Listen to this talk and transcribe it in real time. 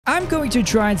I'm going to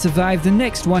try and survive the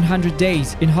next 100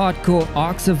 days in hardcore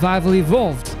ARK Survival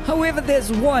Evolved. However,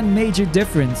 there's one major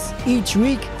difference. Each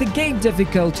week, the game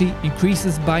difficulty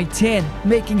increases by 10,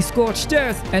 making Scorched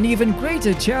Earth an even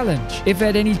greater challenge. If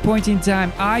at any point in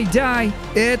time I die,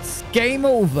 it's game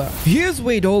over. Here's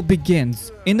where it all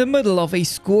begins. In the middle of a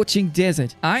scorching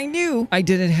desert, I knew I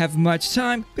didn't have much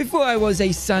time before I was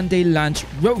a Sunday lunch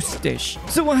roast dish.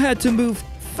 So I had to move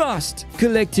fast,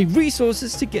 collecting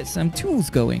resources to get some tools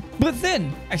going. But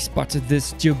then I spotted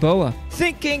this jerboa,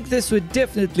 thinking this would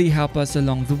definitely help us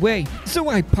along the way. So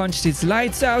I punched its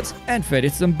lights out and fed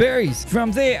it some berries.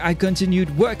 From there, I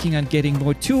continued working on getting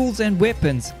more tools and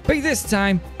weapons. By this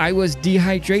time, I was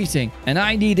dehydrating and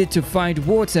I needed to find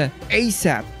water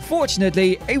ASAP.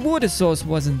 Fortunately, a water source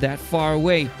wasn't that far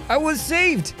away. I was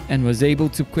saved and was able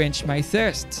to quench my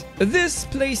thirst. This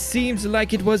place seemed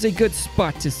like it was a good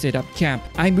spot to set up camp.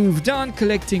 I moved on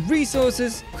collecting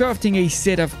resources, crafting a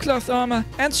set of cloth armor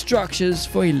and structures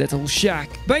for a little shack.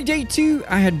 By day 2,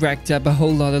 I had racked up a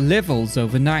whole lot of levels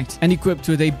overnight, and equipped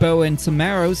with a bow and some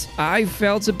arrows, I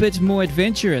felt a bit more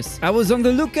adventurous. I was on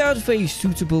the lookout for a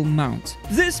suitable mount.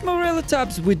 This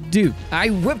Morellatops would do. I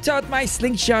whipped out my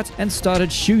slingshot and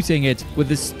started shooting it with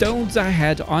the stones I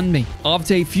had on me.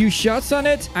 After a few shots on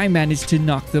it, I managed to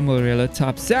knock the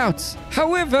Morellatops out.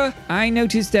 However, I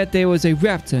noticed that there was a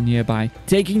raptor nearby.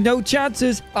 Taking no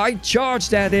chances, I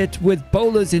charged at it with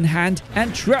bowlers in hand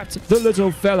and trapped the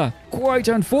little fella. Quite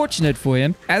unfortunate for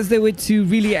him, as there were 2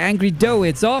 really angry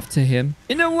doeheads after him.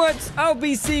 You know what? I'll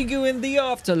be seeing you in the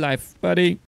afterlife,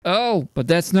 buddy. Oh, but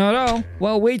that's not all.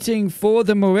 While waiting for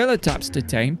the Morellatops to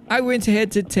tame, I went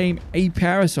ahead to tame a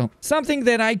parasol, something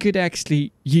that I could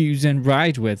actually use and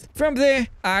ride with. From there,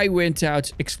 I went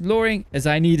out exploring as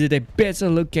I needed a better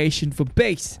location for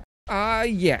base.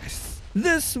 Yes.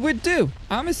 This would do.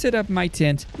 I'ma set up my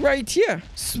tent right here.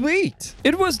 Sweet.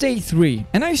 It was day 3,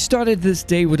 and I started this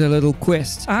day with a little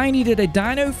quest. I needed a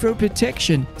dino throat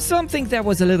protection, something that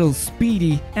was a little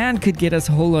speedy and could get us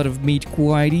a whole lot of meat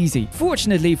quite easy.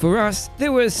 Fortunately for us,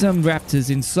 there were some raptors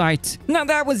in sight. Now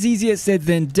that was easier said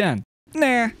than done.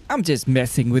 Nah, I'm just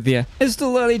messing with you. It's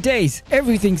still early days.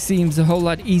 Everything seems a whole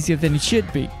lot easier than it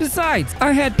should be. Besides,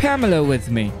 I had Pamela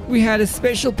with me. We had a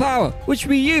special power, which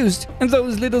we used, and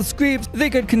those little screams, they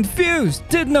got confused,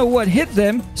 didn't know what hit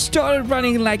them, started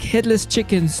running like headless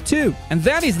chickens too. And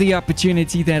that is the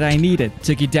opportunity that I needed.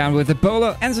 Took it down with a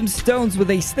bowler and some stones with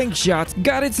a slingshot,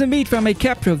 got it some meat from a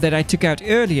capro that I took out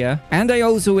earlier, and I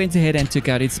also went ahead and took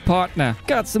out its partner.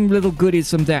 Got some little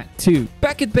goodies from that too.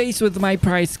 Back at base with my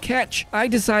prize catch, I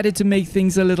decided to make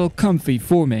things a little comfy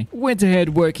for me. Went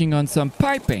ahead working on some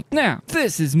piping. Now,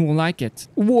 this is more like it.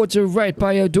 Water right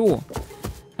by your door.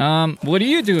 What are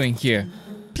you doing here?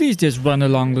 Please just run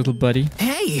along, little buddy.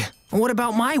 Hey, what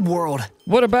about my world?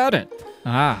 What about it?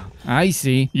 Ah, I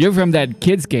see. You're from that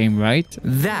kids game, right?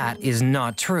 That is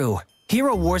not true.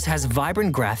 Hero Wars has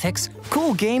vibrant graphics,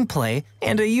 cool gameplay,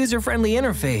 and a user-friendly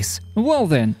interface. Well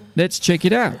then, let's check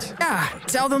it out.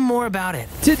 Tell them more about it.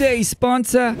 Today's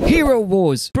sponsor, Hero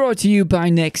Wars, brought to you by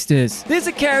Nexters. There's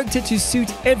a character to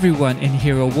suit everyone in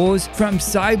Hero Wars, from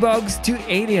cyborgs to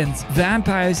aliens,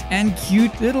 vampires, and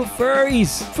cute little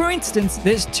furries. For instance,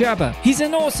 there's Chubba. He's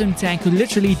an awesome tank who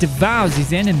literally devours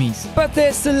his enemies. But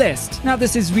there's Celeste. Now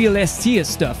this is real S-tier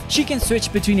stuff. She can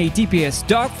switch between a DPS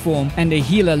dark form and a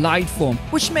healer light form,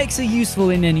 which makes her useful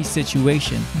in any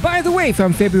situation. By the way,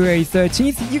 from February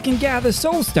 13th, you can gather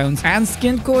soul stones and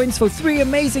skin coins for 3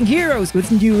 amazing heroes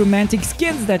with new romantic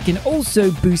skins that can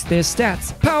also boost their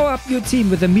stats. Power up your team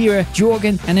with Amira,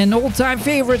 Jorgen, and an all-time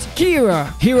favorite,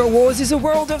 Kira. Hero Wars is a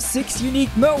world of 6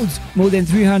 unique modes, more than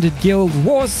 300 guild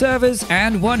war servers,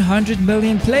 and 100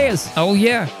 million players. Oh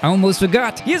yeah, I almost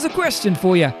forgot. Here's a question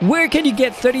for you. Where can you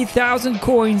get 30,000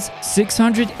 coins,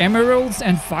 600 emeralds,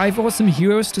 and 5 awesome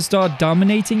heroes to start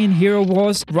dominating in Hero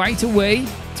Wars right away?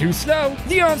 Too slow?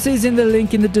 The answer is in the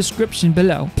link in the description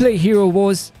below. Play Hero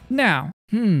Wars now.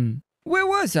 Where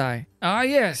was I? Ah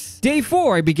yes. Day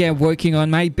 4 I began working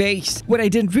on my base. What I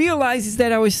didn't realize is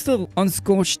that I was still on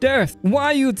Scorched Earth.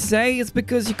 Why you'd say it's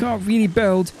because you can't really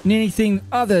build in anything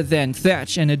other than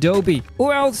thatch and adobe,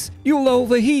 or else you'll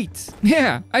overheat.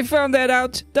 Yeah, I found that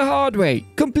out the hard way.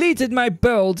 Completed my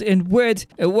build in wood.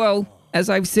 Well, as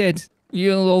I've said,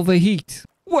 you'll overheat.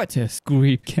 What a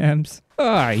screep, Camps.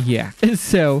 Yeah. And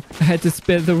so, I had to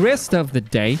spend the rest of the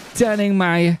day turning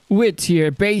my wood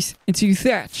tier base into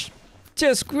thatch.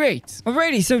 just great.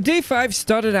 Alrighty, so day 5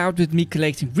 started out with me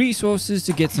collecting resources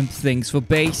to get some things for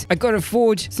base. I got a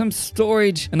forge, some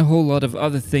storage, and a whole lot of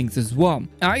other things as well.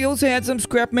 I also had some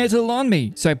scrap metal on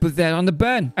me, so I put that on the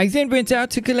burn. I then went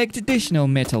out to collect additional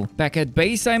metal. Back at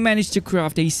base, I managed to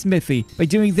craft a smithy. By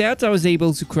doing that, I was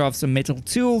able to craft some metal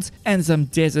tools and some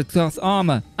desert cloth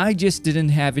armor. I just didn't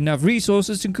have enough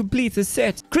resources to complete the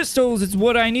set. Crystals is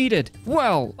what I needed.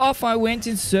 Well, off I went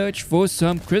in search for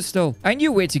some crystal. I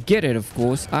knew where to get it, of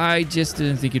course. I just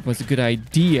didn't think it was a good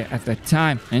idea at that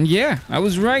time. And yeah, I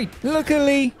was right.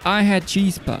 Luckily, I had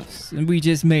cheese puffs and we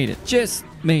just made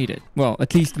it. Well,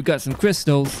 at least we got some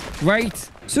crystals, right?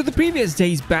 So the previous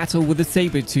day's battle with the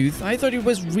Sabertooth, I thought it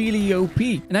was really OP,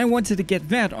 and I wanted to get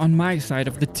that on my side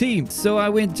of the team. So I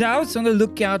went out on the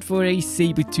lookout for a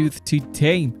Sabertooth to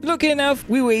tame. Lucky enough,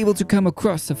 we were able to come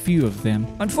across a few of them.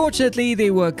 Unfortunately, they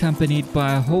were accompanied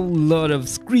by a whole lot of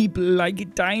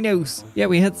Screep-like dinos. Yeah,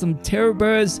 we had some terror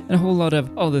birds and a whole lot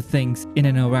of other things in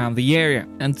and around the area.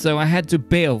 And so I had to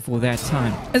bail for that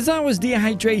time. As I was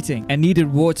dehydrating and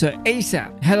needed water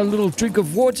ASAP, had a little drink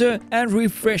of water and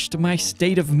refreshed my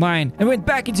state of mind and went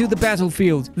back into the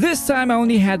battlefield. This time I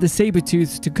only had the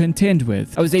Sabertooths to contend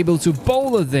with. I was able to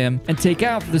bowler them and take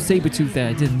out the Sabertooth that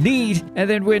I didn't need, and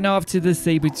then went off to the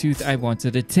Sabertooth I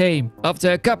wanted to tame.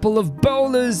 After a couple of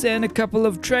bowlers and a couple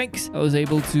of tranks, I was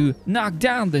able to knock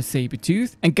down the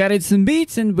Sabertooth and got it some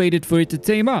meat and waited for it to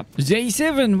tame up. Day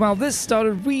 7, well, this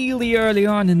started really early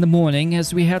on in the morning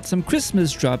as we had some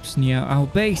Christmas drops near our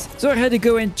base. So I had to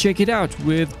go and check it out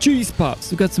with cheese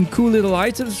puffs. We got some cool little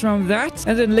items from that,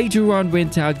 and then later on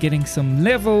went out getting some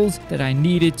levels that I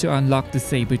needed to unlock the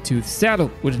Sabertooth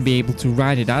saddle. Wouldn't be able to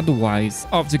ride it otherwise.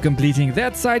 After completing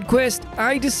that side quest,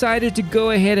 I decided to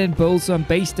go ahead and build some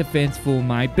base defense for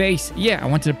my base. Yeah, I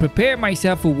wanted to prepare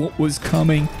myself for what was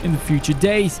coming in the future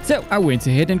days. So I went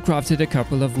ahead and crafted a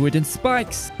couple of wooden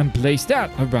spikes and placed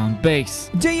that around base.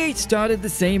 Day 8 started the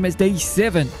same as day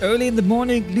 7. Early in the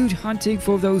morning, loot hunting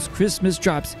for those Christmas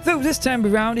drops. Though this time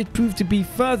around it proved to be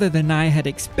further than I had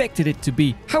expected it to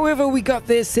be. However, we got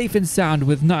there safe and sound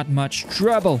with not much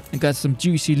trouble and got some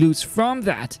juicy loots from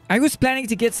that. I was planning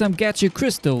to get some gacha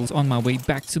crystals on my way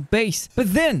back to base,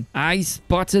 but then I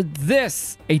spotted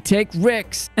this, a Tech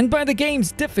Rex, and by the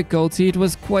game's difficulty it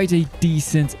was quite a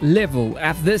decent level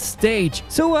at this stage,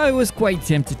 so I was quite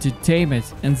tempted to tame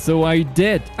it, and so I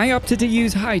did. I opted to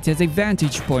use height as a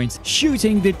vantage point,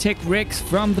 shooting the Tech Rex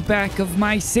from the back of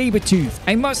my Sabertooth.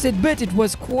 I must admit it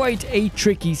was quite a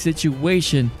tricky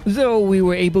situation, though we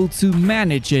were able to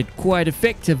manage it quite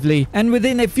effectively, and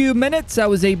within a few minutes I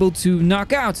was able to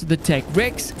knock out the Tech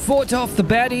Rex, fought off the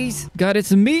baddies, got it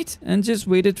some meat, and just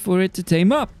waited for it to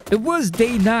tame up. It was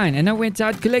day 9 and I went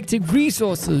out collecting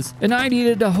resources, and I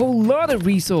needed a whole lot of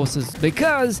resources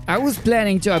because I was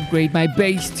planning to upgrade my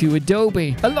base to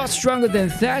Adobe. A lot stronger than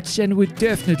thatch and would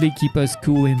definitely keep us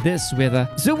cool in this weather.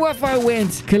 So off I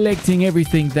went, collecting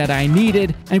everything that I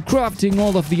needed and crafting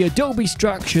all of the Adobe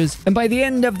structures, and by the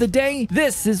end of the day,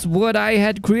 this is what I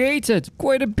had created.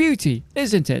 Quite a beauty,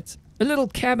 isn't it? A little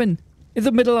cabin in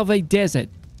the middle of a desert.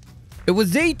 It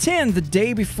was day 10, the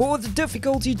day before the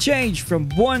difficulty changed from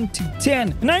 1 to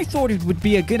 10, and I thought it would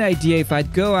be a good idea if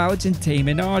I'd go out and tame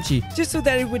an Archie, just so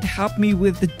that it would help me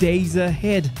with the days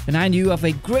ahead, and I knew of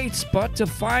a great spot to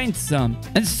find some.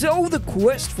 And so the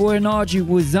quest for an Archie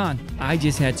was on. I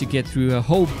just had to get through a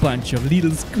whole bunch of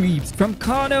little screeps, from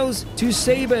Carnos to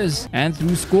Sabers and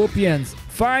through Scorpions,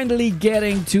 finally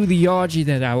getting to the Archie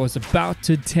that I was about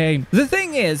to tame. The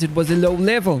thing is, it was a low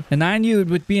level, and I knew it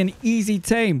would be an easy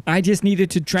tame. I just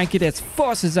needed to trank it as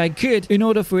fast as I could in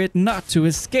order for it not to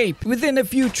escape. Within a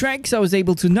few tranks, I was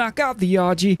able to knock out the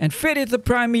Archie and fed it the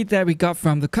prime meat that we got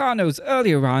from the Carnos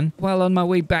earlier on. While on my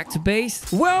way back to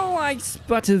base, well, I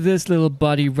spotted this little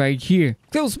buddy right here,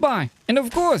 close by. And of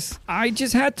course, I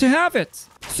just had to have it.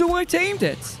 So I tamed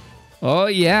it. Oh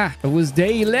yeah, it was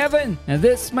day 11, and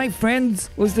this, my friends,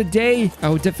 was the day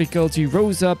our difficulty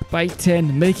rose up by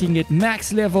 10, making it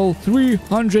max level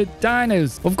 300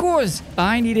 dinos. Of course,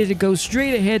 I needed to go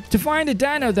straight ahead to find a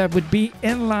dino that would be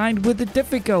in line with the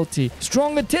difficulty.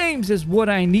 Stronger tames is what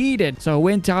I needed, so I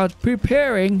went out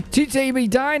preparing to tame a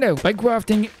dino by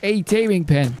crafting a taming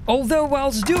pen. Although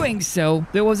whilst doing so,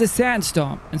 there was a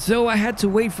sandstorm, and so I had to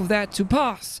wait for that to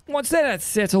pass. Once that had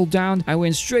settled down, I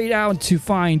went straight out to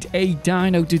find a a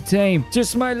dino to tame.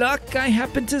 Just my luck, I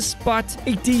happened to spot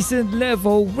a decent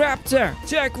level raptor.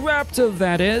 Tech raptor,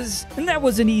 that is. And that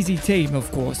was an easy tame,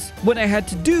 of course. What I had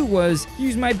to do was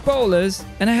use my bowlers,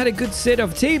 and I had a good set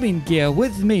of taming gear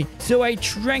with me. So I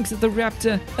tranked the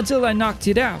raptor until I knocked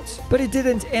it out. But it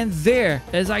didn't end there,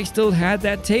 as I still had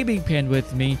that taming pen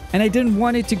with me, and I didn't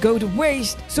want it to go to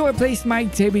waste, so I placed my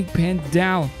taming pen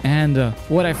down. And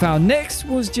what I found next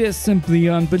was just simply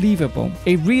unbelievable.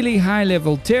 A really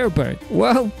high-level terrorbird.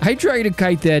 Well, I tried to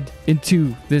kite that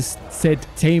into this said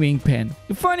taming pen.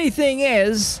 The funny thing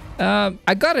is,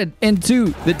 I got it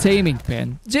into the taming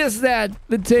pen. Just that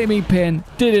the taming pen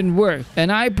didn't work,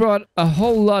 and I brought a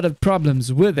whole lot of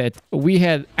problems with it. We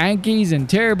had Ankies and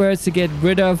terrorbirds to get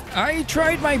rid of. I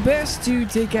tried my best to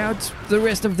take out the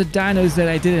rest of the dinos that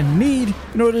I didn't need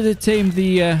in order to tame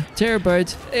the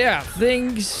terrorbirds. Yeah,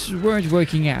 things weren't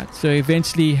working out, so I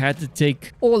eventually had to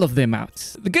take all of them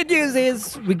out. The good news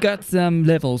is we got some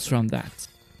levels from that.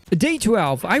 Day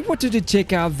 12, I wanted to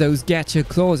check out those gacha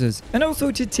clauses and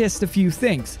also to test a few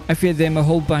things. I fed them a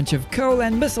whole bunch of coal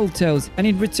and mistletoes, and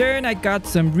in return I got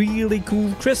some really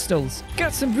cool crystals.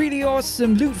 Got some really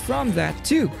awesome loot from that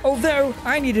too, although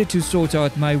I needed to sort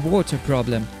out my water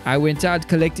problem. I went out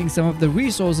collecting some of the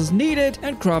resources needed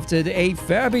and crafted a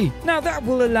Furby. Now that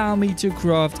will allow me to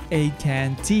craft a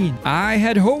canteen. I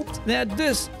had hoped that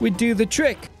this would do the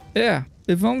trick. Yeah,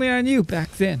 if only I knew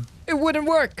back then. It wouldn't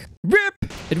work. RIP!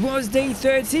 It was day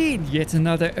 13, yet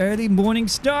another early morning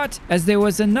start, as there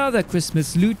was another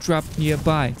Christmas loot drop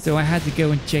nearby, so I had to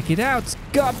go and check it out.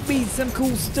 Got me some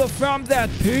cool stuff from that,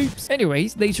 peeps!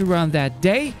 Anyways, later on that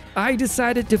day, I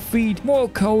decided to feed more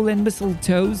coal and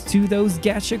mistletoes to those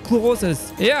gacha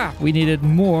clauses. Yeah, we needed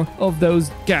more of those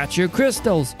gacha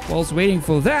crystals. Whilst waiting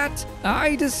for that,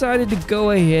 I decided to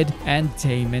go ahead and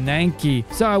tame an Anki.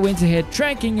 So I went ahead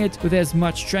tranking it with as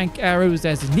much trank arrows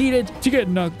as it needed to get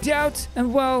knocked out,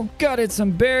 and well, got it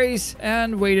some berries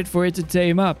and waited for it to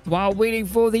tame up. While waiting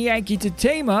for the Anki to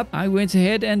tame up, I went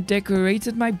ahead and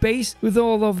decorated my base with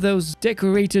all of those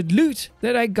decorated loot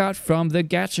that I got from the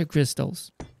gacha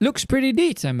crystals. Looks pretty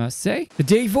neat, I must say.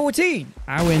 Day 14.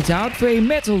 I went out for a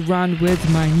metal run with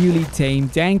my newly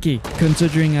tamed Anki.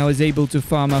 Considering I was able to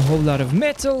farm a whole lot of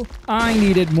metal, I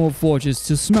needed more forges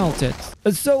to smelt it.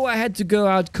 So I had to go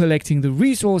out collecting the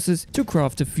resources to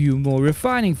craft a few more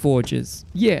refining forges.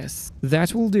 Yes,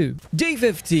 that will do. Day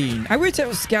 15. I went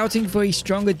out scouting for a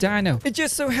stronger dino. It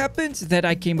just so happened that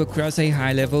I came across a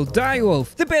high-level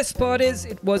direwolf. The best part is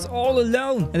it was all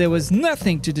alone, and there was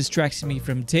nothing to distract me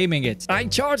from taming it. I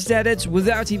charged at it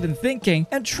without even thinking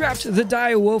and trapped the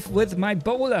direwolf with my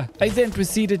bowler. I then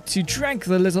proceeded to trank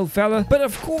the little fella, but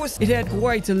of course it had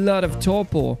quite a lot of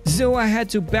torpor, so I had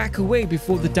to back away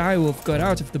before the direwolf got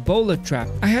out of the bowler trap.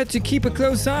 I had to keep a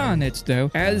close eye on it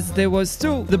though, as there was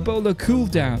still the bowler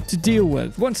cooldown to deal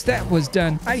with. Once that was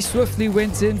done, I swiftly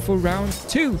went in for round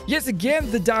 2. Yet again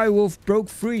the direwolf broke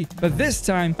free, but this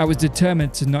time I was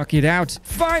determined to knock it out.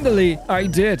 Finally, I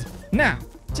did. Now,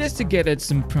 just to get it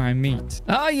some prime meat.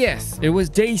 Ah yes, it was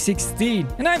day 16,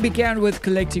 and I began with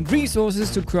collecting resources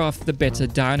to craft the better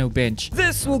dino bench.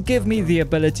 This will give me the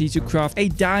ability to craft a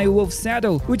direwolf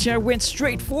saddle, which I went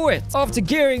straight for it. After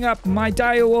gearing up my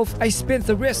direwolf, I spent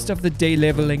the rest of the day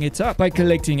leveling it up by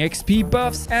collecting XP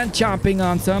buffs and chomping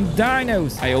on some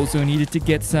dinos. I also needed to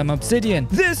get some obsidian.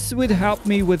 This would help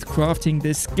me with crafting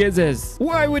the skizzers.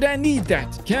 Why would I need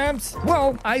that, camps?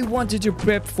 Well, I wanted to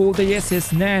prep for the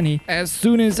SS Nanny as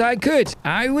soon as I could.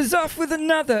 I was off with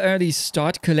another early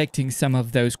start collecting some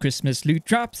of those Christmas loot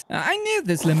drops. I knew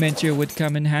this Lamentia would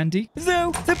come in handy.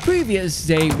 Though, the previous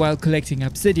day while collecting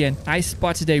obsidian, I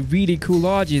spotted a really cool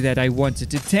Argy that I wanted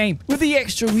to tame. With the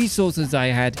extra resources I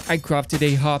had, I crafted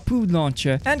a harpoon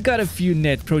launcher and got a few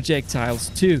net projectiles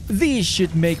too. These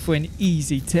should make for an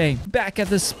easy tame. Back at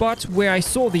the spot where I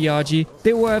saw the Argy,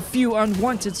 there were a few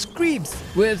unwanted screams.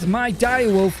 With my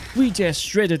direwolf, we just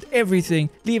shredded everything,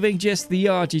 leaving just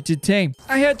the Argy to tame.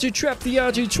 I had to trap the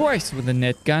Argy twice with a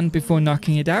net gun before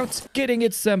knocking it out, getting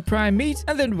it some prime meat,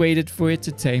 and then waited for it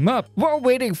to tame up. While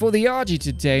waiting for the Argy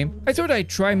to tame, I thought I'd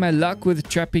try my luck with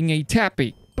trapping a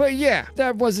tappy. But yeah,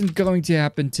 that wasn't going to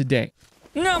happen today.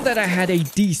 Now that I had a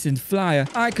decent flyer,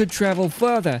 I could travel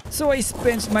further, so I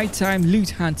spent my time loot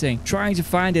hunting, trying to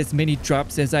find as many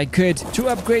drops as I could to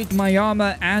upgrade my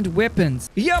armor and weapons.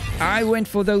 Yup, I went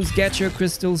for those gacha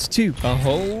crystals too, a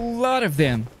whole lot of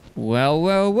them.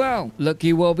 Well,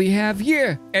 looky what we have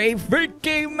here. A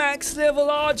freaking max level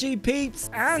RG, peeps,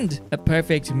 and a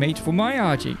perfect mate for my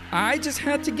RG. I just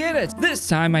had to get it. This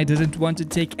time I didn't want to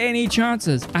take any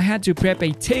chances. I had to prep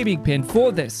a taming pen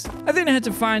for this. I then had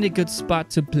to find a good spot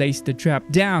to place the trap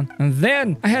down, and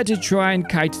then I had to try and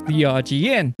kite the RG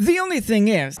in. The only thing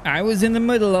is, I was in the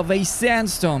middle of a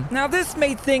sandstorm. Now this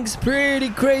made things pretty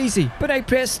crazy, but I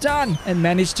pressed on and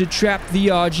managed to trap the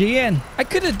RG in. I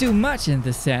couldn't do much in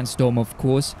the sandstorm, of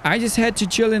course. I just had to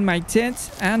chill in my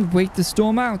tent and wait the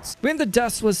storm out. When the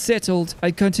dust was settled,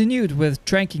 I continued with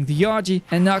tranking the RG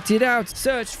and knocked it out,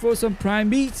 searched for some prime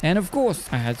meat, and of course,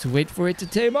 I had to wait for it to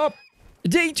tame up.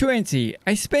 Day 20.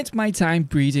 I spent my time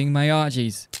breeding my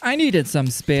RGs. I needed some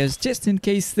spares just in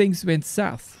case things went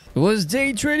south. It was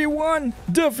day 21.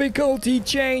 Difficulty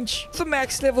change. The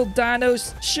max level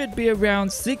dinos should be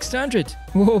around 600.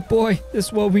 Oh boy,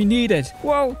 that's what we needed.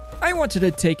 Well, I wanted to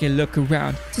take a look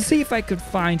around to see if I could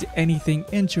find anything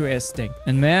interesting.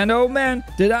 And man, oh man,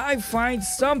 did I find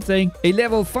something. A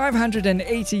level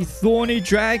 580 thorny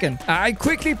dragon. I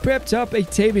quickly prepped up a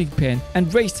taming pen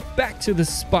and raced back to the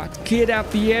spot, cleared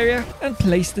out the area, and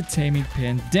placed the taming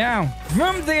pen down.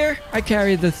 From there, I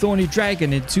carried the thorny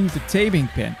dragon into the taming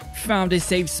pen, found a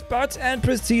safe spot, and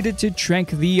proceeded to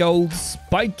trank the old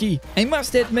spiky. I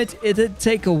must admit it did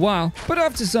take a while, but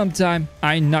after some time,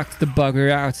 I knocked the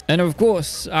bugger out. And of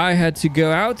course, I had to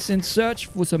go out and search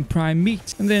for some prime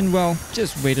meat, and then, well,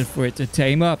 just waited for it to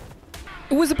tame up.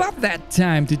 It was about that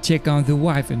time to check on the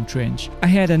Wyvern Trench. I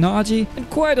had an RG and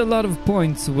quite a lot of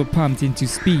points were pumped into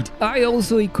speed. I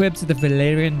also equipped the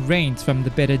Valerian Reins from the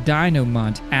Better Dino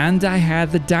mod, and I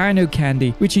had the Dino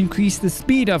Candy, which increased the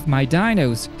speed of my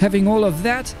dinos. Having all of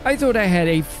that, I thought I had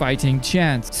a fighting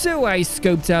chance. So I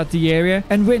scoped out the area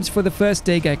and went for the first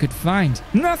egg I could find.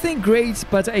 Nothing great,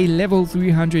 but a level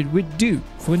 300 would do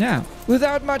for now.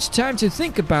 Without much time to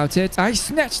think about it, I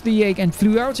snatched the egg and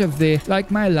flew out of there like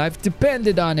my life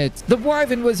depended on it. The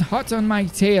wyvern was hot on my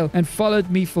tail and followed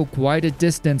me for quite a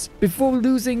distance before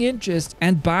losing interest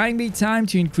and buying me time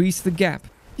to increase the gap.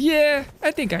 Yeah,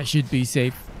 I think I should be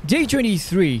safe. Day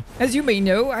 23. As you may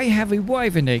know, I have a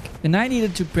wyvern egg, and I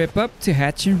needed to prep up to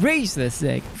hatch and raise this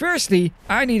egg. Firstly,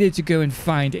 I needed to go and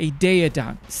find a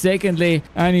Daedon. Secondly,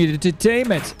 I needed to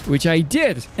tame it, which I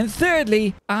did. And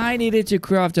thirdly, I needed to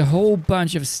craft a whole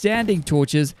bunch of standing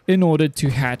torches in order to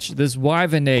hatch this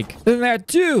wyvern egg. And that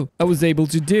too, I was able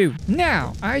to do.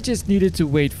 Now, I just needed to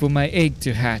wait for my egg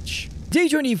to hatch. Day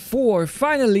 24,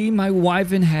 finally my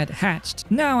wyvern had hatched.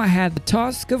 Now I had the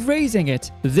task of raising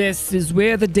it. This is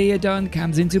where the Daedon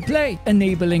comes into play.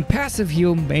 Enabling passive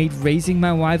heal made raising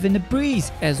my wyvern a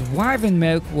breeze, as wyvern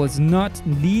milk was not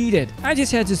needed. I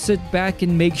just had to sit back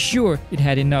and make sure it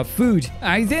had enough food.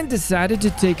 I then decided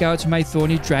to take out my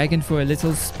thorny dragon for a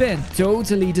little spin,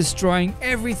 totally destroying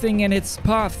everything in its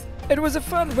path. It was a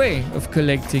fun way of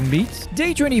collecting meat.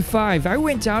 Day 25, I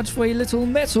went out for a little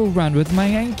metal run with my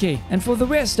Anki, and for the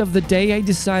rest of the day I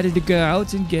decided to go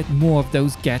out and get more of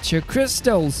those gacha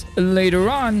crystals. Later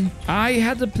on, I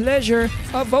had the pleasure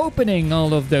of opening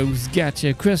all of those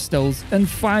gacha crystals and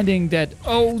finding that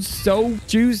oh so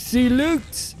juicy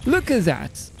loot. Look at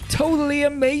that, totally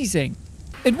amazing.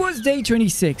 It was day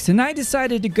 26 and I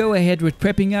decided to go ahead with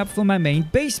prepping up for my main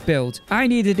base build. I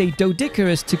needed a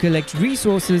Doedicurus to collect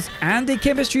resources and a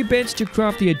chemistry bench to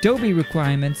craft the adobe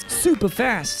requirements super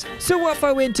fast. So off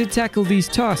I went to tackle these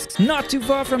tasks. Not too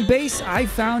far from base, I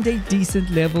found a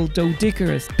decent level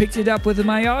Doedicurus, picked it up with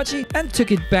my Archie and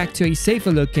took it back to a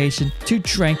safer location to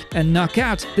trank and knock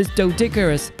out this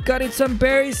Doedicurus. Got it some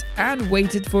berries and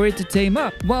waited for it to tame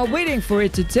up. While waiting for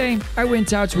it to tame, I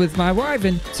went out with my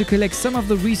wyvern to collect some of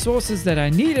the resources that I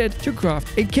needed to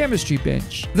craft a chemistry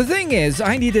bench. The thing is,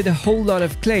 I needed a whole lot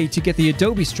of clay to get the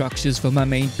adobe structures for my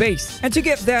main base, and to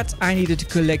get that I needed to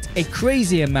collect a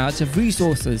crazy amount of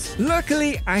resources.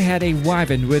 Luckily, I had a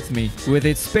wyvern with me. With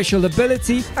its special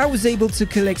ability, I was able to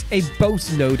collect a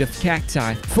boatload of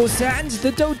cacti. For sand,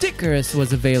 the Doedicurus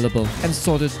was available and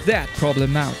sorted that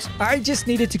problem out. I just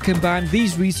needed to combine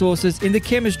these resources in the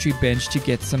chemistry bench to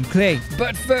get some clay.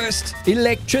 But first,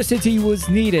 electricity was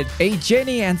needed. A Jenny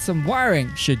and some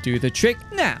wiring should do the trick.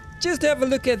 Now, just have a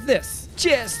look at this.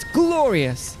 Just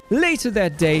glorious. Later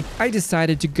that day, I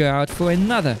decided to go out for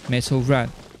another metal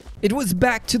run. It was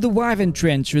back to the wyvern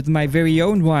trench with my very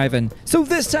own wyvern. So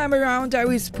this time around I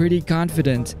was pretty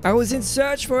confident. I was in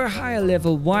search for a higher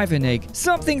level wyvern egg,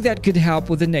 something that could help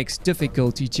with the next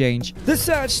difficulty change. The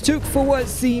search took for what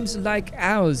seems like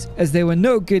hours, as there were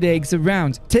no good eggs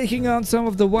around, taking on some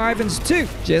of the wyverns too,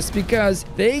 just because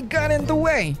they got in the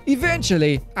way.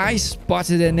 Eventually, I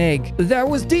spotted an egg that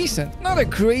was decent, not a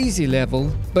crazy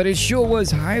level, but it sure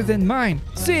was higher than mine.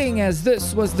 Seeing as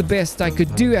this was the best I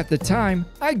could do at the time,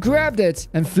 I grabbed it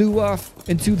and flew off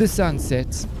into the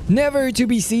sunset, never to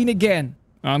be seen again.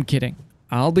 I'm kidding.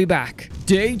 I'll be back.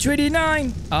 Day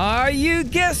 29. You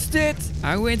guessed it.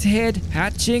 I went ahead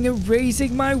hatching and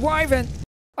raising my wyvern.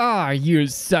 You're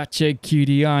such a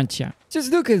cutie, aren't you?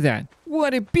 Just look at that.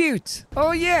 What a beaut.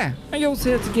 Oh yeah, I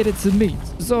also had to get it some meat,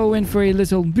 so I went for a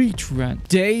little beach run.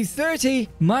 Day 30.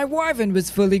 My wyvern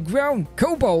was fully grown.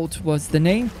 Cobalt was the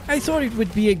name. I thought it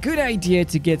would be a good idea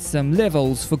to get some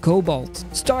levels for Cobalt,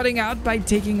 starting out by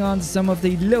taking on some of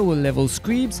the lower level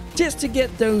screebs just to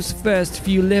get those first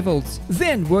few levels,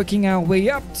 then working our way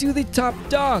up to the top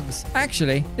dogs.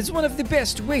 Actually, it's one of the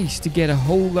best ways to get a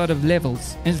whole lot of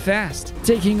levels and fast,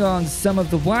 taking on some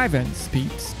of the wyvern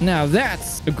speeds. Now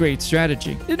that's a great strategy.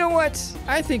 You know what?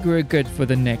 I think we're good for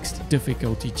the next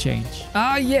difficulty change.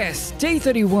 Yes, day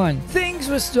 31. Things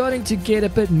were starting to get a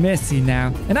bit messy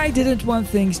now, and I didn't want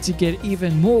things to get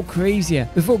even more crazier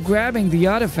before grabbing the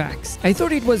artifacts. I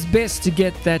thought it was best to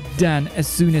get that done as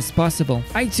soon as possible.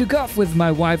 I took off with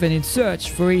my wyvern in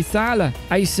search for a thaler.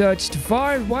 I searched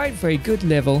far and wide for a good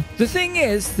level. The thing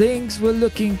is, things were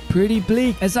looking pretty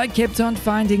bleak as I kept on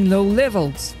finding low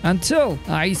levels until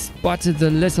I spotted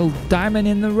the little diamond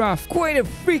in the rough. Quite a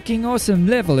freaking awesome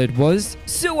level it was.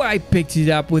 So I picked it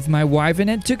up with my wyvern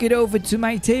and took it over to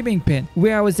my taming pen,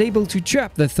 where I was able to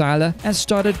trap the thaler and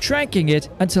started tranking it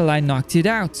until I knocked it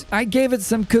out. I gave it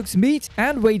some cooked meat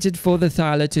and waited for the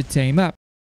thaler to tame up.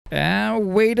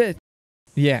 Waited.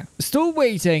 Yeah, still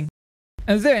waiting.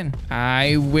 And then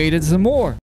I waited some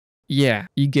more. Yeah,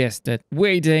 you guessed it,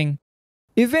 waiting.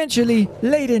 Eventually,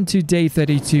 late into day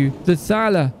 32, the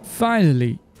thaler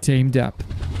finally tamed up.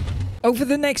 Over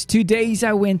the next 2 days,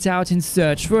 I went out in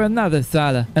search for another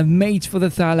thaler, a mate for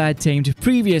the thaler I tamed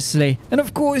previously. And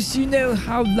of course, you know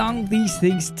how long these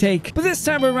things take. But this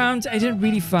time around, I didn't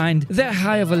really find that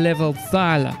high of a level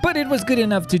thaler. But it was good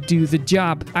enough to do the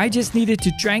job. I just needed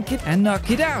to trank it and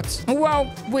knock it out.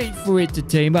 Well, wait for it to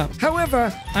tame up.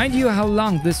 However, I knew how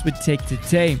long this would take to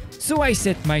tame. So I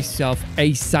set myself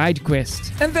a side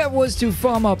quest, and that was to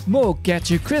farm up more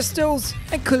catcher crystals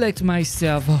and collect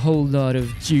myself a whole lot of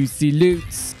juicy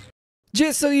loots.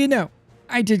 Just so you know,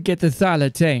 I did get the thaler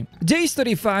tame. Days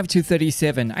 35 to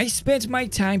 37, I spent my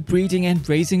time breeding and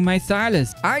raising my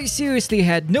thalers. I seriously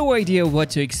had no idea what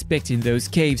to expect in those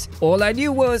caves. All I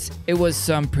knew was, it was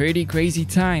some pretty crazy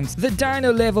times. The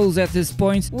dino levels at this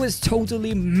point was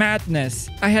totally madness.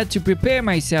 I had to prepare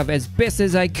myself as best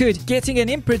as I could, getting an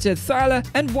imprinted thaler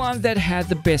and one that had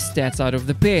the best stats out of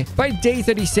the pair. By day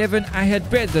 37, I had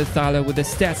bred the thaler with the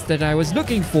stats that I was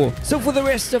looking for. So for the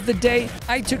rest of the day,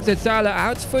 I took the thaler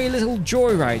out for a little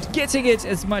joyride, getting it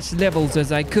as much levels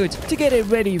as I could to get it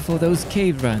ready for those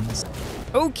cave runs.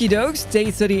 Okie dokes, day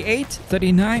 38,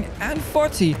 39 and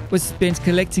 40 was spent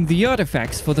collecting the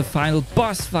artifacts for the final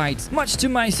boss fight. Much to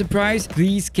my surprise,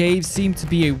 these caves seem to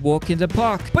be a walk in the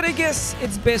park, but I guess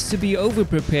it's best to be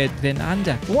over-prepared than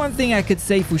under. One thing I could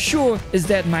say for sure is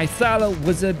that my thaler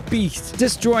was a beast,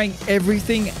 destroying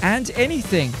everything and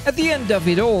anything. At the end of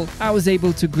it all, I was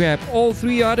able to grab all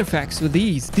 3 artifacts with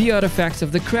ease: the artifact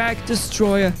of the crag,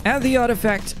 destroyer, and the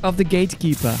artifact of the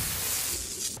gatekeeper.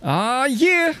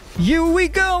 Yeah, here we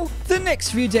go! The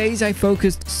next few days I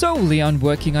focused solely on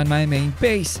working on my main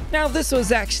base. Now this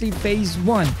was actually phase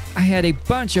 1. I had a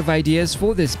bunch of ideas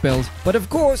for this build, but of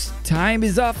course, time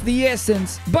is of the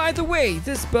essence. By the way,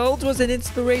 this build was an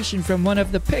inspiration from one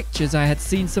of the pictures I had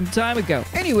seen some time ago.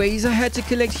 Anyways, I had to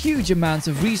collect huge amounts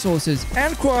of resources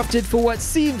and craft it for what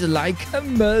seemed like a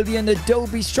million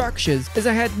adobe structures, as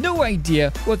I had no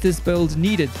idea what this build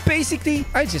needed. Basically,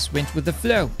 I just went with the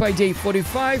flow. By day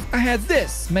 45, I had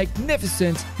this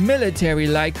magnificent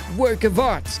military-like work of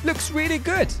art. Looks really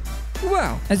good.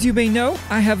 Well, as you may know,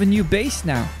 I have a new base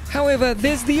now. However,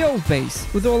 there's the old base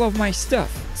with all of my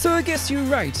stuff. So I guess you're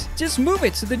right. Just move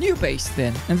it to the new base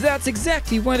then. And that's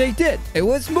exactly what I did. It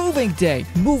was moving day.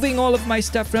 Moving all of my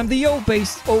stuff from the old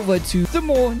base over to the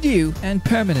more new and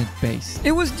permanent base.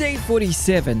 It was day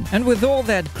 47, and with all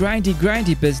that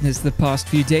grindy business the past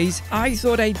few days, I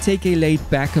thought I'd take a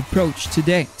laid-back approach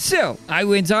today. So I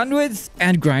went onwards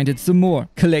and grinded some more,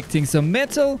 collecting some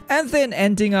metal, and then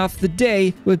ending off the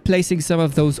day with placing some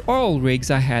of those oil rigs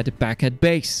I had back at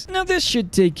base. Now this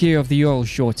should take care of the oil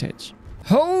shortage.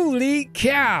 Holy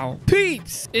cow!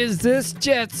 Peeps! Is this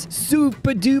jet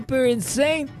super duper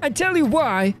insane? I tell you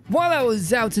why. While I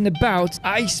was out and about,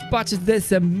 I spotted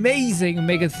this amazing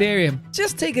Megatherium.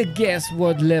 Just take a guess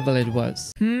what level it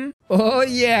was. Oh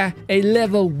yeah, a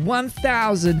level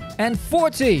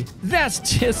 1040. That's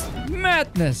just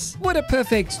madness. What a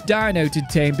perfect dino to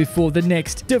tame before the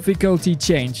next difficulty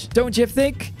change, don't you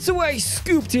think? So I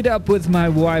scooped it up with my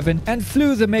wyvern and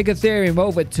flew the Megatherium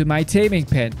over to my taming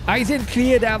pen. I then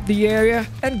cleared out the area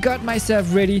and got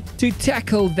myself ready to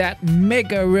tackle that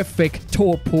megarific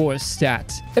torpor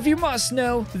stat. If you must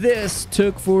know, this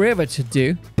took forever to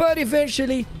do, but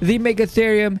eventually the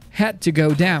Megatherium had to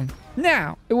go down.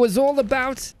 Now, it was all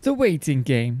about the waiting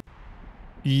game.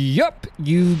 Yup,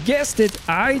 you guessed it.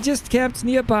 I just camped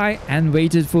nearby and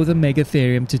waited for the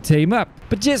Megatherium to tame up.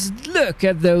 But just look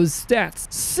at those stats.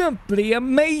 Simply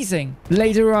amazing.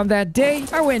 Later on that day,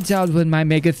 I went out with my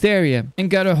Megatherium and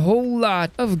got a whole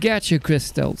lot of gacha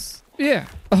crystals. Yeah,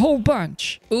 a whole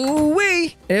bunch.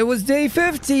 Ooh-wee! It was day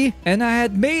 50 and I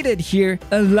had made it here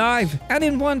alive and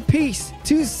in one piece.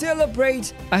 To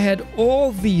celebrate, I had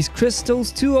all these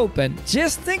crystals to open.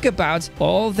 Just think about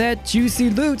all that juicy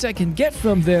loot I can get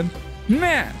from them.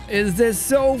 Man, is this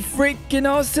so freaking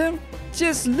awesome?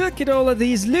 Just look at all of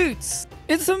these loots.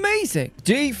 It's amazing.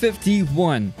 Day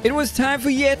 51. It was time for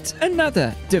yet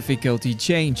another difficulty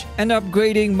change, and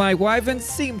upgrading my wyvern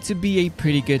seemed to be a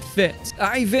pretty good fit.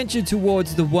 I ventured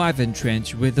towards the wyvern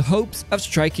trench with the hopes of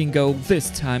striking gold this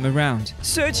time around,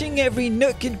 searching every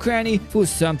nook and cranny for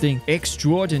something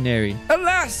extraordinary.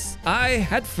 Alas, I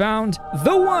had found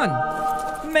the one.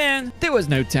 Man, there was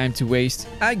no time to waste.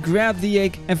 I grabbed the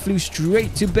egg and flew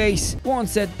straight to base.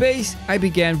 Once at base, I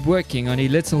began working on a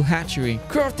little hatchery,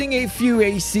 crafting a few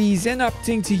ACs and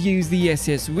opting to use the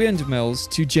SS windmills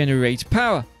to generate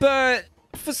power. But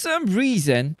for some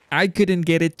reason, I couldn't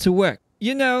get it to work.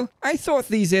 You know, I thought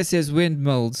these SS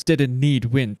windmills didn't need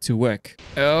wind to work.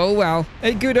 Oh well,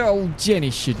 a good old Jenny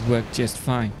should work just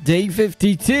fine. Day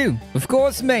 52. Of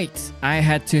course, mate. I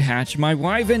had to hatch my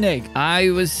wyvern egg. I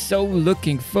was so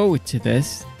looking forward to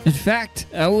this. In fact,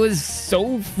 I was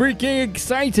so freaking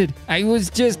excited. I was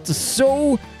just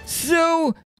so...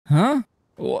 Huh?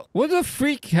 What the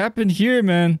freak happened here,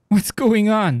 man? What's going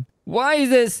on? Why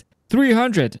is this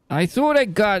 300? I thought I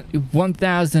got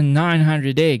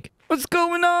 1,900 egg. What's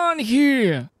going on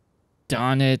here?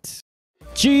 Darn it.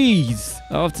 Jeez.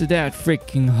 After that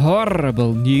freaking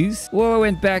horrible news, well, I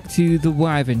went back to the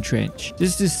wyvern trench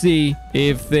just to see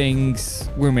if things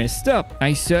were messed up.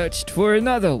 I searched for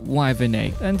another wyvern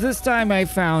egg, and this time I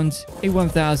found a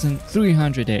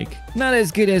 1,300 egg. Not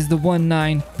as good as the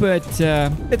 1.9, but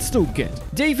it's still good.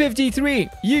 Day 53.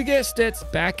 You guessed it.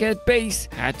 Back at base,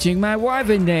 hatching my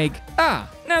wyvern egg. Ah,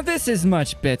 now this is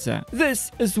much better. This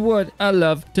is what I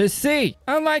love to see.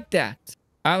 I like that.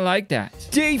 I like that.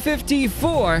 Day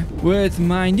 54 with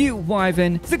my new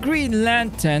wyvern, the Green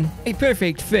Lantern, a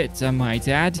perfect fit, I might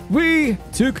add. We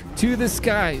took to the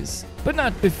skies, but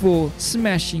not before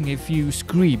smashing a few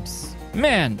screebs.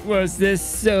 Man, was this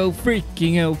so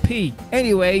freaking OP.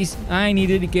 Anyways, I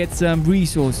needed to get some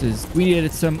resources. We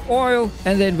needed some oil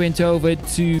and then went over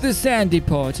to the sandy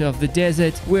part of the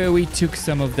desert where we took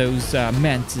some of those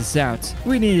mantis out.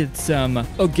 We needed some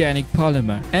organic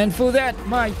polymer. And for that,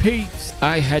 my peeps,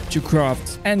 I had to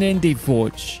craft an indie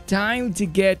forge. Time to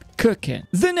get cooking.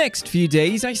 The next few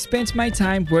days, I spent my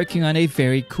time working on a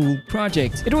very cool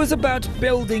project. It was about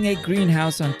building a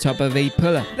greenhouse on top of a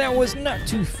pillar that was not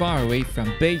too far away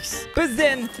from base. But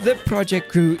then the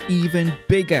project grew even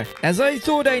bigger as I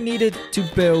thought I needed to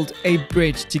build a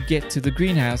bridge to get to the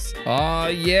greenhouse. Oh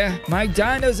yeah, my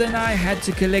dinos and I had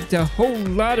to collect a whole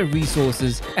lot of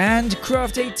resources and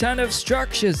craft a ton of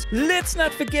structures. Let's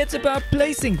not forget about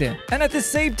placing them, and at the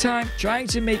same time trying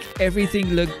to make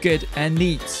everything look good and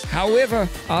neat. However,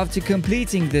 after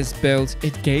completing this build,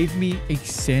 it gave me a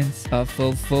sense of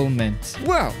fulfillment.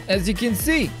 Well, as you can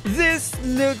see, this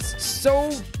looks so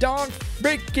darn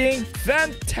freaking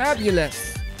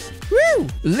fantabulous. Woo!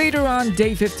 Later on,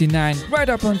 day 59, right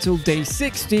up until day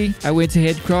 60, I went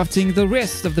ahead crafting the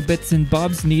rest of the bits and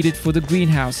bobs needed for the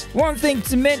greenhouse. One thing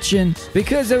to mention,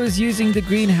 because I was using the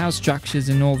greenhouse structures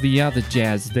and all the other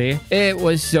jazz there, it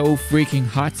was so freaking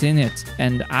hot in it,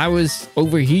 and I was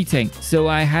overheating, so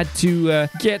I had to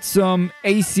get some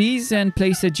ACs and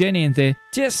place a Jenny in there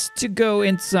just to go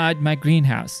inside my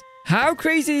greenhouse. How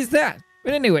crazy is that?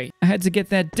 But anyway, I had to get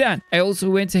that done. I also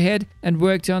went ahead and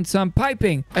worked on some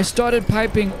piping. I started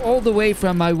piping all the way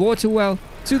from my water well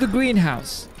to the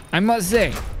greenhouse. I must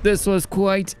say, this was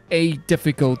quite a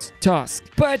difficult task,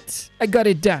 but I got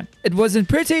it done. It wasn't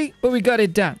pretty, but we got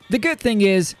it done. The good thing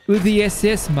is, with the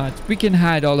SS mod, we can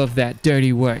hide all of that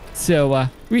dirty work. So,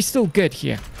 we're still good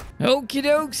here. Okie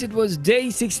dokes, it was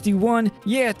day 61,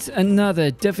 yet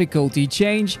another difficulty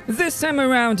change. This time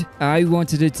around, I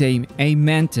wanted to tame a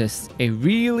mantis, a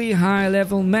really high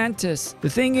level mantis. The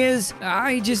thing is,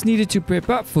 I just needed to prep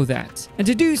up for that. And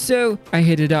to do so, I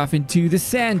headed off into the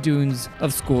sand dunes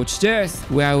of Scorched Earth,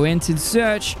 where I went in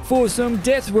search for some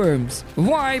death worms.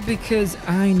 Why? Because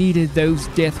I needed those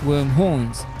death worm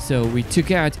horns. So we took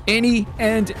out any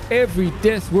and every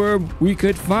death worm we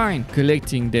could find,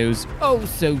 collecting those oh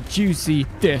so juicy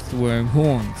death worm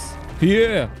horns.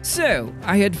 Yeah, so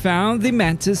I had found the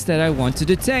mantis that I wanted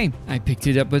to tame. I picked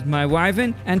it up with my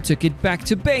wyvern and took it back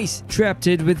to base, trapped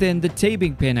it within the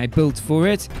taming pen I built for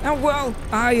it. And well,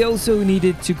 I also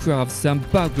needed to craft some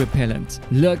bug repellent.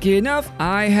 Lucky enough,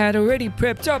 I had already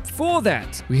prepped up for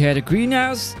that. We had a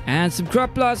greenhouse and some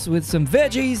crop plots with some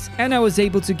veggies, and I was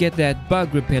able to get that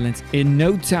bug repellent in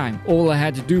no time. All I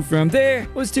had to do from there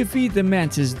was to feed the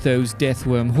mantis those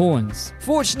deathworm horns.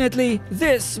 Fortunately,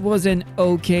 this was an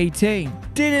okay tame.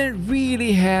 Didn't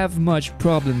really have much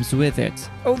problems with it,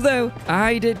 although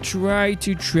I did try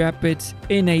to trap it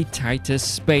in a tighter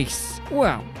space.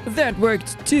 Well, that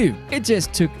worked too. It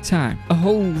just took time, a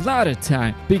whole lot of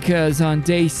time, because on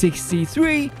day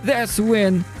 63, that's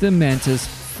when the mantis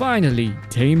finally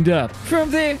tamed up.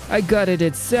 From there, I got it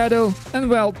its saddle and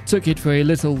well, took it for a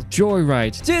little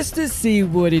joyride just to see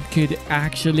what it could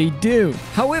actually do.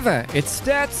 However, its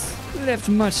stats left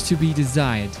much to be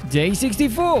desired. Day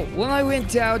 64, well, I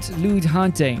went out loot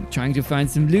hunting, trying to find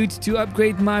some loot to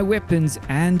upgrade my weapons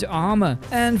and armor.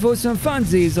 And for some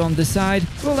funsies on the side,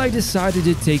 well, I decided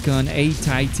to take on a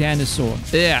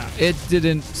Titanosaur. Yeah, it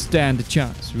didn't stand a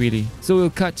chance, really. So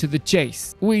we'll cut to the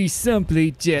chase. We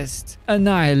simply just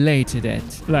annihilated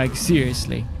it. Like,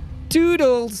 seriously.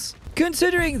 Toodles!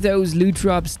 Considering those loot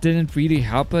drops didn't really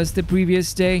help us the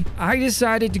previous day, I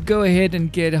decided to go ahead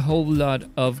and get a whole lot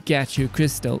of gacha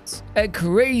crystals. A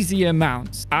crazy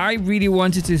amount. I really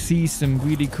wanted to see some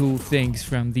really cool things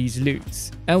from these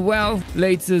loots. And well,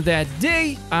 later that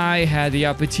day, I had the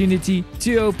opportunity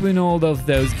to open all of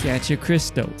those gacha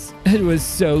crystals. It was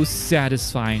so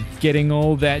satisfying getting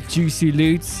all that juicy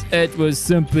loot. It was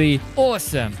simply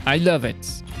awesome. I love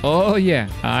it. Oh yeah,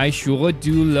 I sure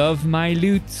do love my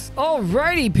loot.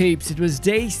 Alrighty peeps, it was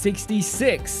day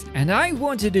 66 and I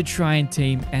wanted to try and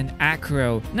tame an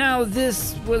acro. Now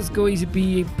this was going to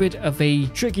be a bit of a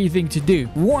tricky thing to do.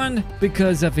 One,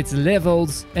 because of its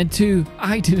levels, and two,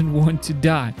 I didn't want to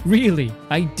die. Really,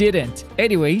 I didn't.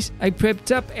 Anyways, I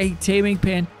prepped up a taming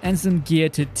pen and some gear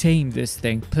to tame this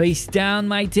thing. Placed down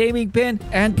my taming pen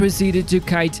and proceeded to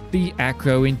kite the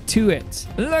acro into it.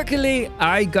 Luckily,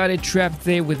 I got it trapped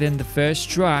there within the first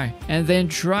try and then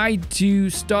tried to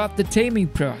start the taming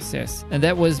process, and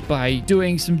that was by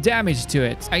doing some damage to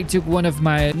it. I took one of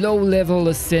my low-level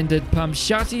ascended pump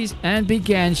shotties and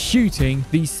began shooting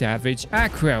the savage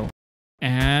acro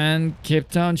and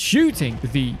kept on shooting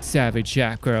the savage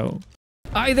acro.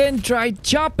 I then tried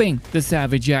chopping the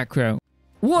savage acro.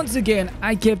 Once again,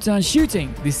 I kept on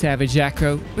shooting the savage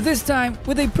acro, but this time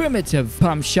with a primitive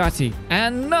pump shotty,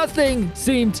 and nothing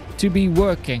seemed to be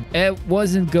working. It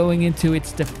wasn't going into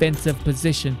its defensive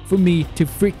position for me to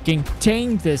freaking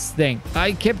tame this thing.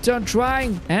 I kept on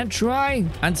trying and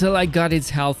trying until I got its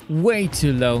health way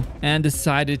too low and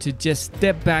decided to just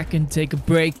step back and take a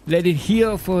break, let it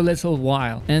heal for a little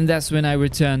while. And that's when I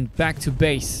returned back to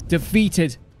base,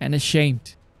 defeated and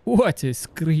ashamed. What a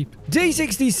creep. Day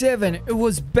 67, it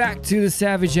was back to the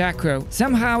savage acro.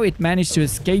 Somehow it managed to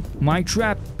escape my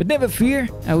trap, but never fear,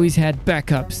 I always had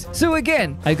backups. So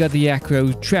again, I got the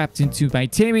acro trapped into my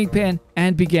taming pen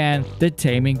and began the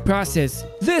taming process.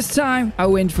 This time, I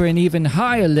went for an even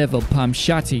higher level pump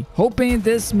shotty, hoping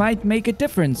this might make a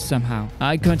difference somehow.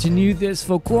 I continued this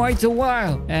for quite a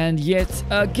while, and yet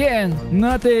again,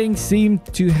 nothing seemed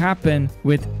to happen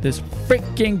with this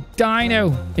freaking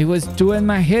dino. It was doing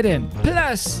my head in.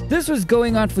 Plus, this was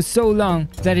going on for so long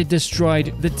that it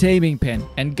destroyed the taming pen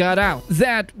and got out.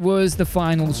 That was the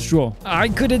final straw. I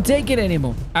couldn't take it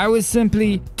anymore. I was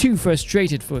simply too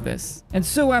frustrated for this. And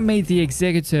so I made the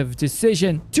executive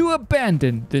decision to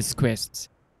abandon this quest.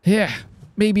 Yeah.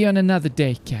 Maybe on another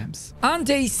day, Camps. On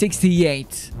day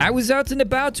 68, I was out and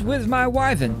about with my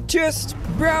wyvern, just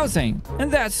browsing.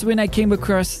 And that's when I came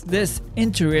across this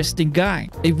interesting guy,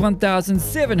 a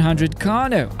 1700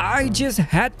 Carno. I just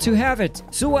had to have it.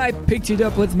 So I picked it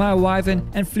up with my wyvern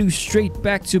and flew straight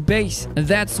back to base. And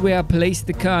that's where I placed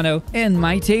the Carno in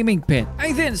my taming pen.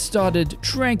 I then started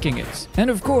tranking it. And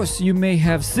of course, you may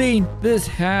have seen, this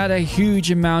had a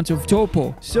huge amount of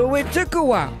torpor. So it took a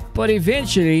while. But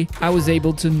eventually, I was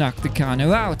able to knock the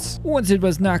Carno out. Once it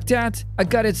was knocked out, I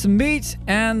got it some meat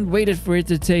and waited for it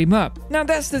to tame up. Now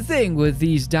that's the thing with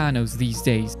these dinos these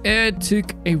days. It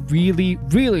took a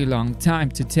really long time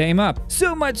to tame up.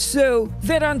 So much so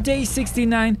that on day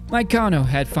 69, my Carno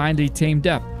had finally tamed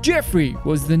up. Jeffrey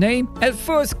was the name. At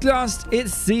first glance, it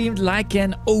seemed like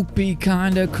an OP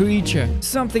kind of creature.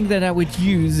 Something that I would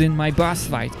use in my boss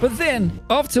fight. But then,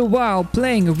 after a while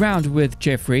playing around with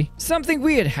Jeffrey, something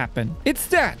weird happened. Its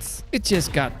stats. It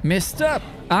just got messed up.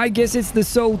 I guess it's the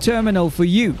soul terminal for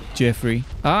you, Jeffrey.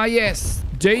 Ah yes,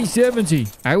 day 70.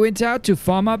 I went out to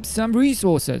farm up some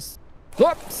resources.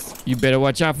 Oops, you better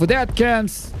watch out for that,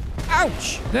 Camps.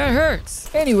 Ouch, that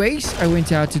hurts. Anyways, I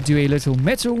went out to do a little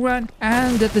metal run,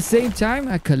 and at the same time,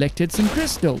 I collected some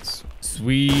crystals.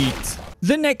 Sweet.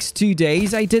 The next 2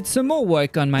 days, I did some more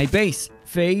work on my base.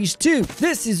 Phase 2.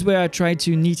 This is where I tried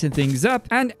to neaten things up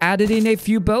and added in a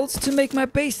few bolts to make my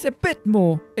base a bit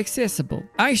more accessible.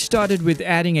 I started with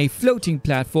adding a floating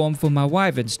platform for my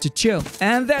wyverns to chill,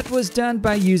 and that was done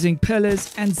by using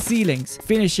pillars and ceilings,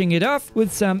 finishing it off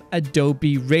with some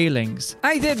adobe railings.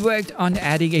 I then worked on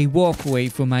adding a walkway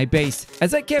for my base,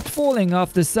 as I kept falling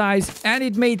off the sides and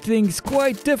it made things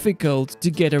quite difficult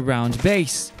to get around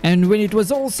base. And when it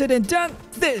was all said and done,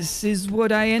 this is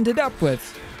what I ended up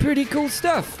with. Pretty cool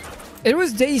stuff. It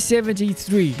was day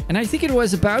 73, and I think it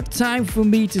was about time for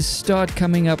me to start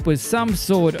coming up with some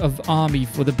sort of army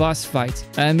for the boss fight.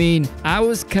 I mean, I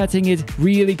was cutting it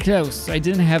really close. I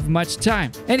didn't have much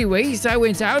time. Anyways, I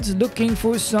went out looking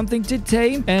for something to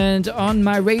tame, and on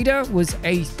my radar was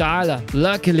a Thyla.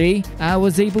 Luckily, I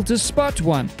was able to spot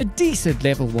one, a decent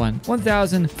level one,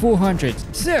 1400.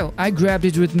 So I grabbed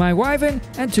it with my wyvern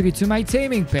and took it to my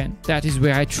taming pen. That is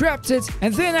where I trapped it,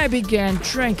 and then I began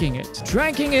tranking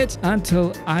it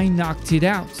until I knocked it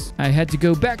out. I had to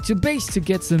go back to base to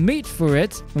get some meat for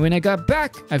it. When I got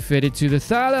back, I fed it to the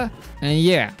Thyla, and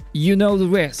yeah, you know the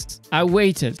rest. I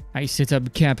waited. I set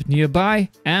up camp nearby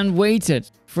and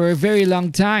waited for a very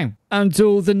long time.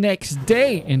 Until the next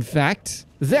day, in fact.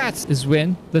 That is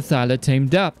when the Thyla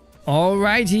tamed up.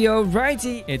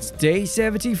 Alrighty, it's day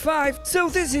 75. So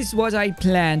this is what I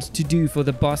planned to do for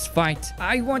the boss fight.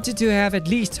 I wanted to have at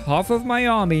least half of my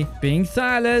army being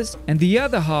Thylas and the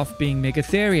other half being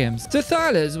Megatheriums. The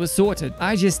Thylas were sorted.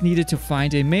 I just needed to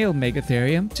find a male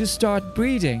Megatherium to start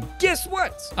breeding. Guess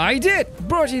what? I did!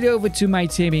 Brought it over to my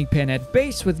taming pen at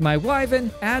base with my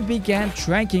wyvern and began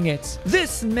tranking it.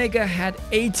 This Mega had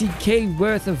 80k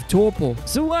worth of torpor,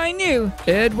 so I knew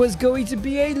it was going to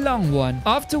be a long one.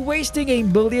 After wasting a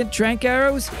million trank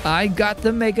arrows, I got the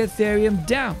Megatherium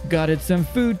down, got it some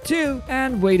food too,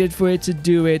 and waited for it to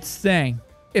do its thing.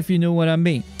 If you know what I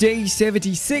mean. Day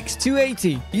 76 to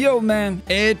 80. Yo man,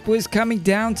 it was coming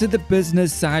down to the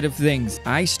business side of things.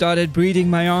 I started breeding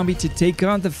my army to take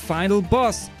on the final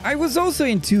boss. I was also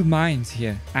in two minds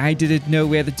here. I didn't know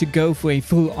whether to go for a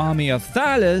full army of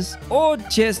Thylas or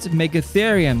just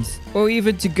Megatheriums, or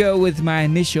even to go with my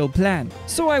initial plan.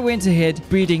 So I went ahead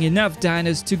breeding enough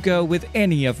dinos to go with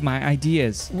any of my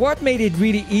ideas. What made it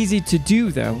really easy to do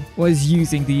though was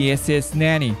using the SS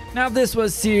Nanny. Now this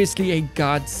was seriously a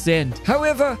godsend.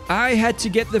 However, I had to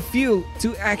get the fuel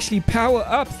to actually power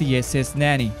up the SS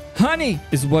Nanny. Honey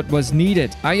is what was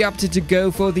needed. I opted to go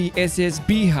for the SS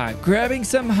Beehive. Grabbing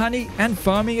some honey and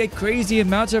farming a crazy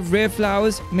amount of rare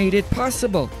flowers made it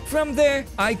possible. From there,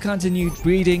 I continued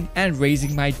breeding and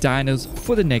raising my dinos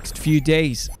for the next few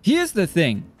days. Here's the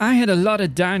thing. I had a lot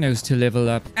of dinos to level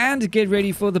up and get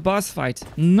ready for the boss fight.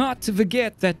 Not to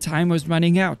forget that time was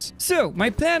running out. So, my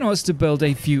plan was to build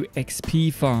a few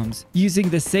XP farms using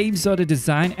the same sort of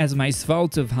design as my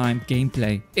Svartalfheim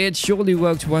gameplay. It surely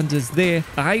worked wonders there.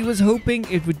 I I was hoping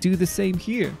it would do the same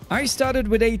here. I started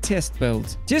with a test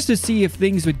build, just to see if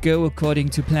things would go according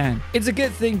to plan. It's a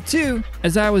good thing too,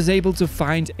 as I was able to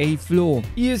find a flaw.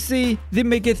 You see, the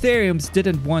Megatheriums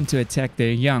didn't want to attack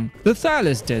their young. The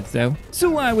Thylers did though.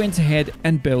 So I went ahead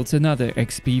and built another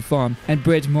XP farm and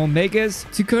bred more Megas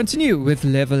to continue with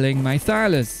leveling my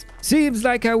Thylers. Seems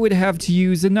like I would have to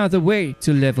use another way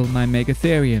to level my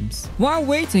Megatheriums. While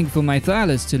waiting for my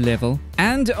Thylers to level,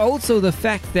 and also the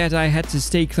fact that I had to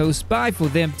stay close by for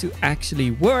them to actually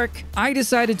work, I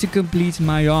decided to complete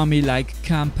my army-like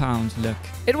compound look.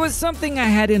 It was something I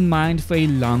had in mind for a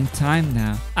long time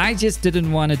now. I just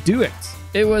didn't want to do it.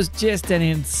 It was just an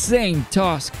insane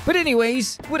task. But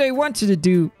anyways, what I wanted to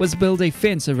do was build a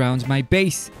fence around my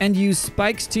base and use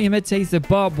spikes to imitate the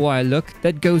barbed wire look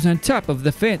that goes on top of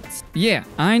the fence. Yeah,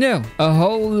 I know, a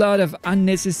whole lot of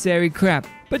unnecessary crap.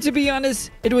 But to be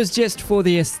honest, it was just for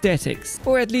the aesthetics,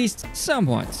 or at least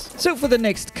somewhat. So for the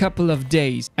next couple of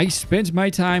days, I spent my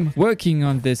time working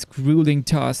on this grueling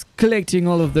task, collecting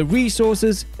all of the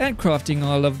resources and crafting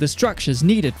all of the structures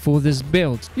needed for this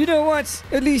build. You know what?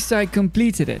 At least I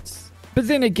completed it. But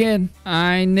then again,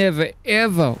 I never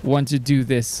ever want to do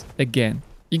this again.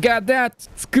 You got that?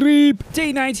 Screep!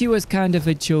 Day 90 was kind of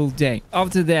a chill day.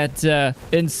 After that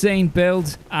insane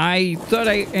build, I thought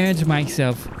I earned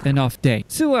myself an off day.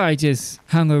 So I just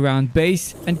hung around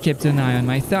base and kept an eye on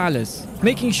my Thylers,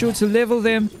 making sure to level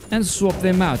them and swap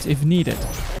them out if needed.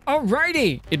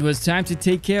 Alrighty, it was time to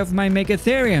take care of my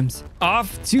Megatheriums.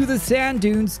 Off to the sand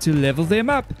dunes to level them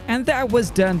up, and that was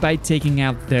done by taking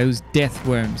out those death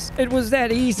worms. It was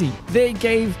that easy. They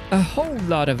gave a whole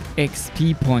lot of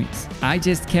XP points. I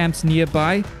just camped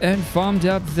nearby and farmed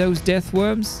up those death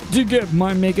worms to get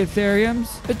my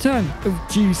Megatheriums a ton of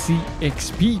juicy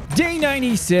XP. Day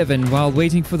 97, while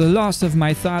waiting for the last of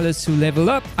my Thylers to level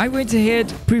up, I went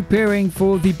ahead preparing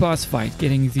for the boss fight,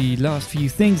 getting the last few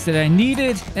things that I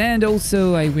needed, and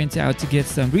also I went out to get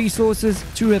some resources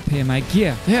to repair my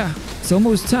gear. Yeah, it's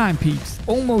almost time, peeps.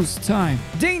 Almost time.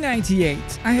 Day 98.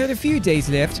 I had a few days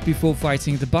left before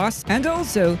fighting the boss, and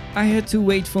also I had to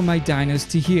wait for my dinos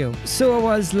to heal. So I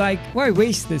was like, why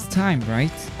waste this time,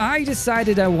 right? I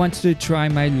decided I wanted to try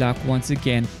my luck once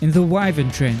again in the Wyvern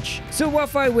Trench. So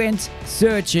off I went,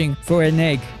 searching for an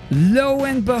egg. Lo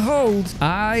and behold,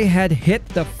 I had hit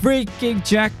the freaking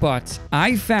jackpot.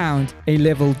 I found a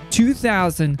level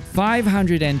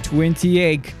 2520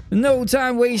 egg. No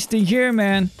time wasting here,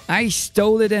 man. I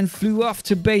stole it and flew off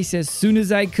to base as soon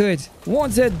as I could.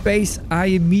 Once at base, I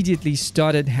immediately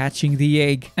started hatching the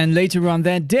egg. And later on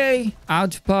that day,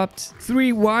 out popped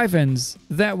 3 wyverns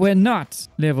that were not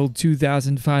level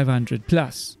 2500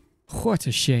 plus. What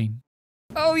a shame.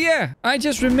 Oh yeah, I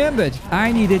just remembered.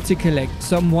 I needed to collect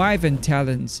some wyvern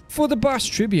talents for the boss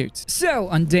tribute. So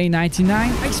on day 99,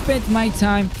 I spent my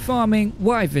time farming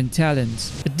wyvern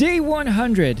talents. Day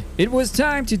 100, it was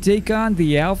time to take on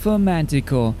the Alpha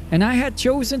Manticore, and I had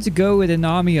chosen to go with an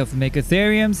army of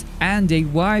Megatheriums and a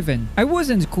wyvern. I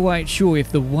wasn't quite sure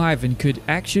if the wyvern could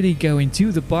actually go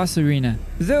into the boss arena,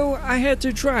 though I had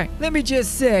to try. Let me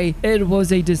just say, it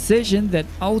was a decision that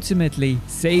ultimately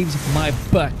saved my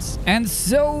butt. And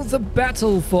so the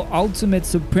battle for ultimate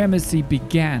supremacy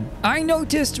began. I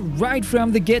noticed right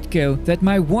from the get-go that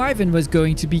my wyvern was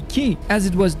going to be key, as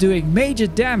it was doing major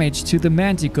damage to the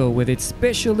Manticore with its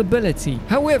special ability.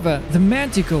 However, the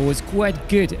Manticore was quite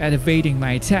good at evading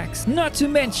my attacks. Not to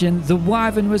mention, the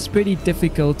wyvern was pretty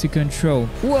difficult to control.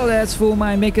 Well, as for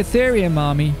my Megatherium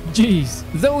army, geez,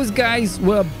 those guys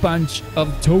were a bunch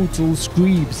of total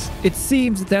screebs. It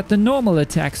seems that the normal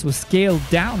attacks were scaled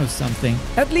down or something.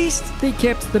 At least they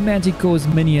kept the Manticore's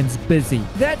minions busy.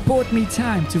 That bought me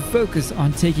time to focus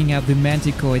on taking out the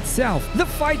Manticore itself. The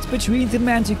fight between the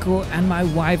Manticore and my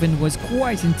wyvern was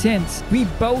quite intense. We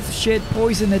both shed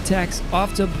poison attacks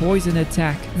after poison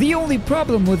attack. The only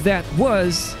problem with that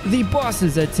was the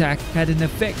boss's attack had an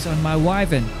effect on my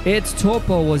wyvern. Its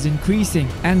torpor was increasing,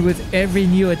 and with every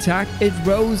new attack, it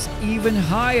rose even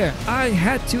higher. I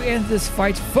had to end this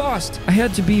fight fast. I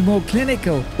had to be more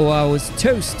clinical or I was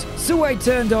toast. So I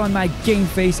turned on my game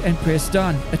face and pressed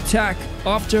on. Attack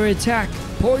after attack.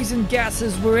 Poison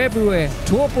gases were everywhere.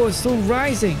 Torpor was still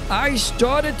rising. I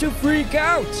started to freak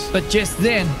out. But just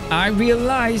then, I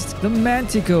realized the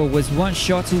Manticore was one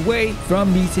shot away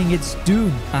from meeting its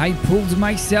doom. I pulled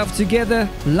myself together,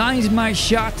 lined my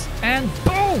shot, and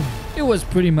boom! It was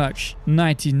pretty much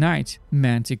nighty-night,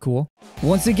 Manticore.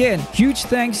 Once again, huge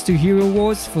thanks to Hero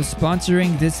Wars for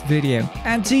sponsoring this video,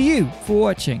 and to you for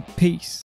watching. Peace.